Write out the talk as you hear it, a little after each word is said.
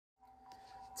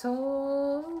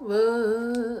Taurus.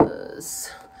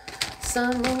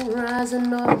 Sun, moon,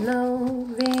 rising, or no,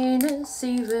 Venus,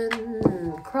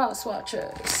 even cross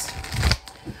watchers.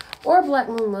 Or Black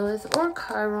Moon Lilith, or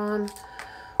Chiron,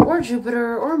 or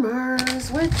Jupiter, or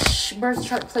Mars. Which birth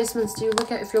chart placements do you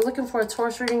look at? If you're looking for a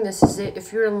Taurus reading, this is it.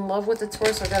 If you're in love with the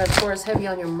Taurus or got a Taurus heavy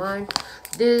on your mind,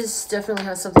 this definitely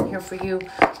has something here for you.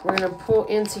 We're going to pull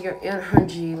into your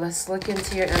energy. Let's look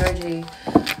into your energy.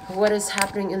 What is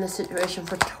happening in the situation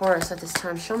for Taurus at this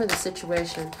time? Show me the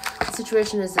situation. The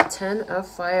situation is the 10 of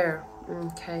fire.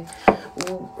 Okay.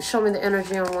 Show me the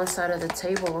energy on one side of the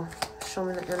table. Show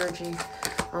me the energy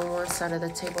on one side of the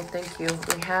table. Thank you.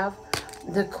 We have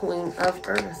the Queen of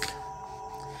Earth.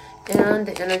 And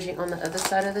the energy on the other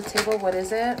side of the table, what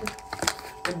is it?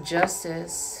 The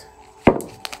Justice.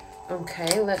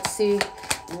 Okay, let's see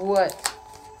what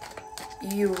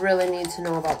you really need to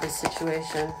know about this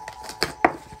situation.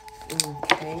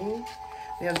 Okay,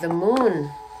 we have the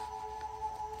Moon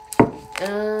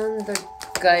and the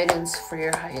guidance for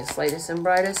your highest, latest, and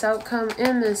brightest outcome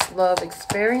in this love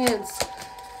experience.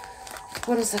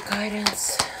 What is the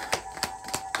guidance?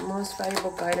 Most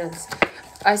valuable guidance.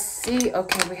 I see,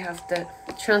 okay, we have the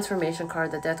transformation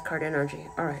card, the death card energy.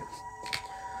 All right.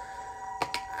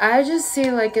 I just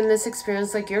see, like, in this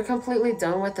experience, like, you're completely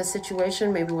done with the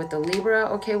situation, maybe with the Libra,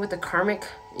 okay, with the karmic.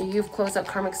 You've closed up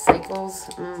karmic cycles.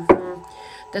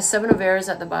 The 7 of Air is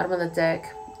at the bottom of the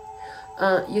deck.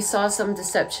 You saw some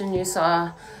deception. You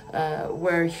saw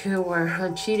where you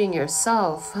were cheating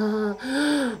yourself.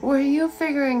 Were you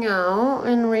figuring out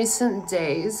in recent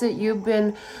days that you've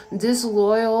been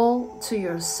disloyal to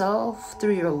yourself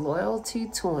through your loyalty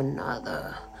to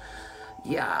another?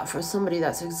 Yeah, for somebody,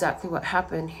 that's exactly what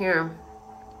happened here.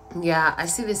 Yeah, I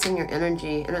see this in your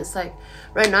energy. And it's like,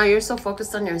 right now, you're so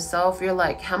focused on yourself. You're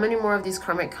like, how many more of these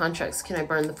karmic contracts can I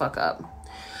burn the fuck up?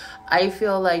 I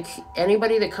feel like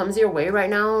anybody that comes your way right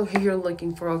now, you're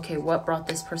looking for, okay, what brought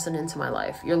this person into my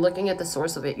life? You're looking at the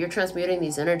source of it. You're transmuting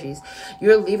these energies.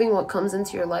 You're leaving what comes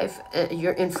into your life.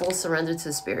 You're in full surrender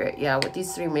to spirit. Yeah, with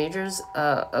these 3 majors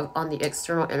on the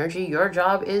external energy, your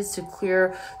job is to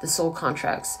clear the soul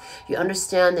contracts. You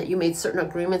understand that you made certain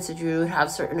agreements that you would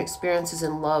have certain experiences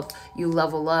in love. You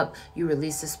level up. You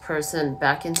release this person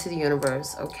back into the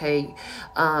universe, okay?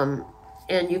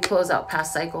 And you close out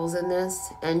past cycles in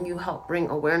this, and you help bring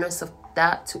awareness of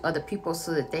that to other people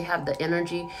so that they have the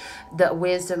energy, the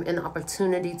wisdom, and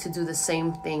opportunity to do the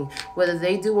same thing. Whether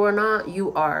they do or not,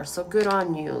 you are. So good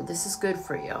on you. This is good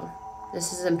for you.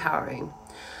 This is empowering.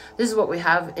 This is what we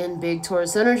have in Big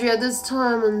Taurus energy at this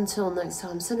time. Until next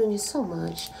time, sending you so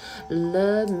much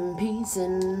love and peace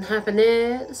and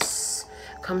happiness.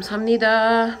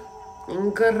 Kamsahamnida.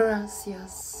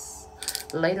 Gracias.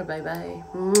 Later,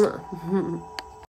 bye-bye.